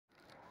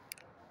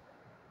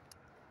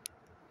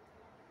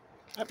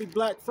Happy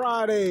Black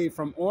Friday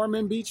from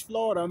Ormond Beach,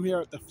 Florida. I'm here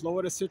at the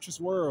Florida Citrus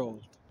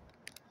World.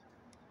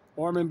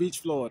 Ormond Beach,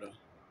 Florida.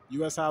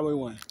 US Highway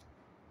 1.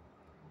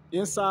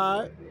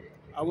 Inside,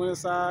 I went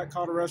inside,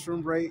 caught a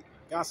restroom break,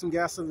 got some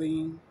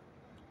gasoline,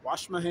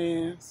 washed my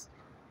hands.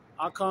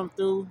 I come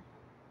through,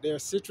 there are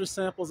citrus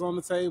samples on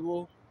the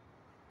table,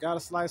 got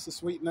a slice of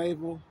sweet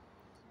navel,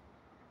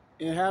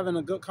 and having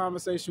a good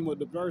conversation with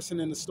the person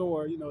in the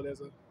store. You know,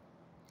 there's a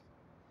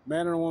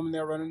man and a woman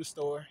there running the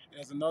store.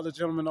 There's another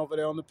gentleman over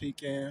there on the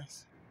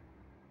pecans.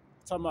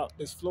 Talking about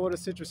this Florida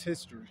citrus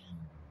history.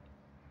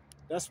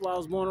 That's where I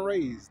was born and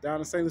raised, down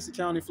in St. Lucie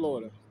County,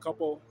 Florida.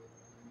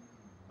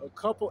 A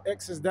couple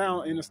X's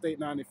down Interstate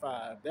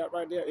 95. That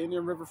right there,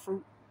 Indian River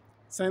fruit.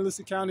 St.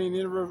 Lucie County and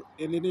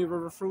Indian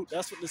River fruit.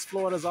 That's what this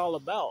Florida is all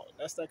about.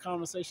 That's that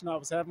conversation I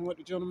was having with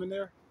the gentleman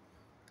there.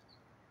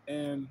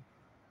 And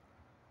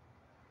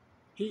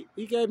he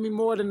gave me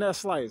more than that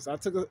slice. I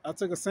took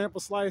a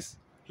sample slice.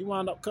 He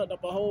wound up cutting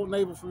up a whole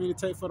navel for me to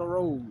take for the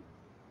road.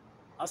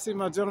 I see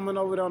my gentleman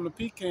over there on the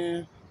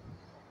pecan.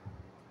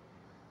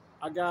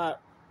 I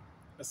got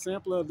a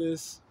sample of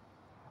this.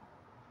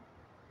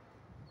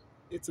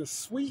 It's a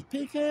sweet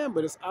pecan,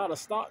 but it's out of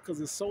stock because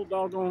it's so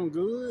doggone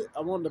good. I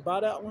wanted to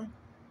buy that one.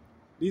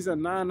 These are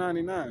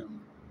 $9.99.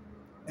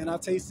 And I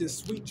tasted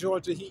sweet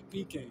Georgia Heat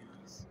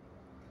pecans.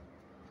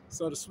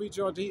 So the sweet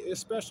Georgia Heat is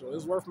special.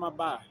 It's worth my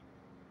buy.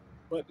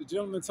 But the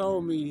gentleman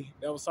told me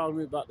that was talking to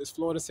me about this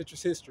Florida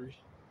citrus history.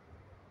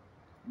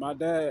 My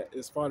dad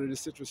is part of the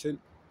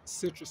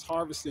citrus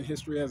harvesting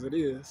history as it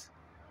is.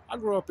 I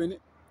grew up in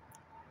it,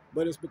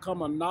 but it's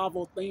become a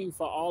novel thing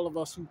for all of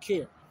us who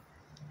care.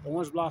 The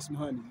orange blossom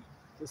honey,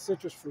 the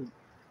citrus fruit,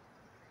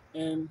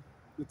 and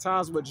the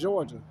ties with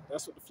Georgia.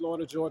 That's what the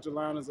Florida-Georgia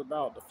line is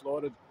about,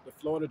 the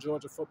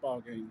Florida-Georgia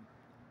football game,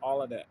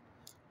 all of that.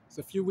 It's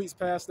a few weeks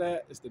past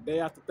that. It's the day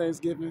after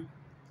Thanksgiving.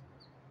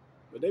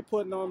 But they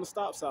putting on the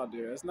stops out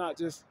there. It's not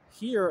just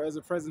here as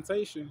a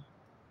presentation.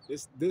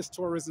 It's this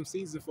tourism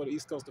season for the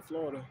East Coast of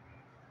Florida.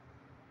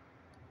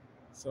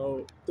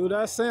 So through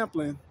that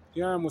sampling,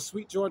 here I am with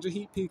sweet Georgia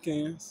Heat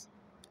pecans.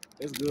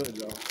 It's good,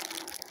 y'all.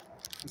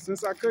 And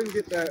since I couldn't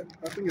get that,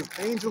 I think it's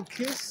Angel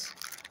Kiss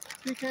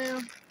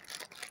pecan,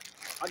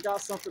 I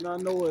got something I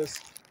know is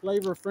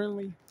flavor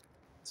friendly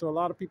to a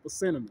lot of people,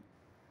 cinnamon.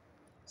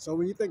 So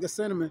when you think of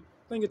cinnamon,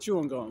 think of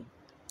chewing gum.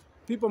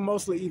 People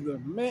mostly either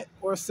mint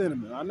or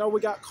cinnamon. I know we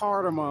got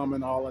cardamom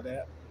and all of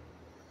that,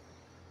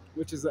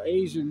 which is an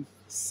Asian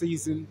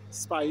seasoned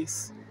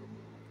spice.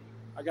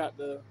 I got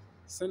the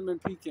cinnamon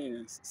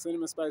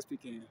spice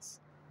pecans.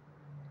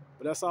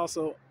 But that's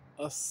also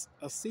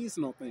a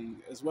seasonal thing,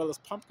 as well as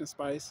pumpkin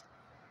spice.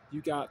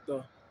 You got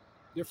the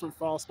different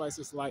fall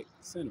spices like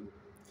cinnamon.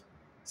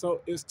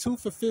 So it's 2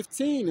 for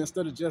 $15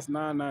 instead of just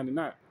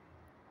 $9.99.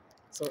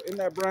 So in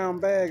that brown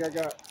bag, I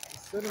got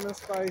cinnamon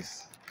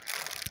spice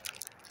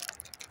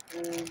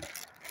and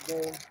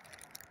the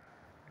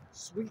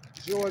sweet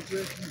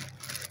Georgia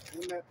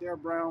in that there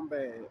brown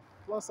bag.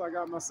 Plus, I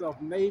got myself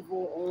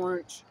navel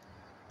orange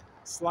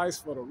slice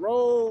for the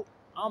road.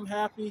 I'm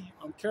happy.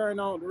 I'm carrying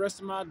on the rest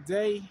of my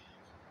day.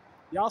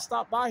 Y'all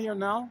stop by here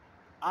now.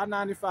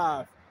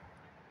 I-95.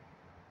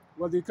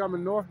 Whether you're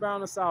coming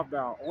northbound or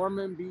southbound,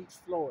 Ormond Beach,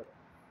 Florida.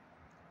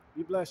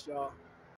 Be blessed, y'all.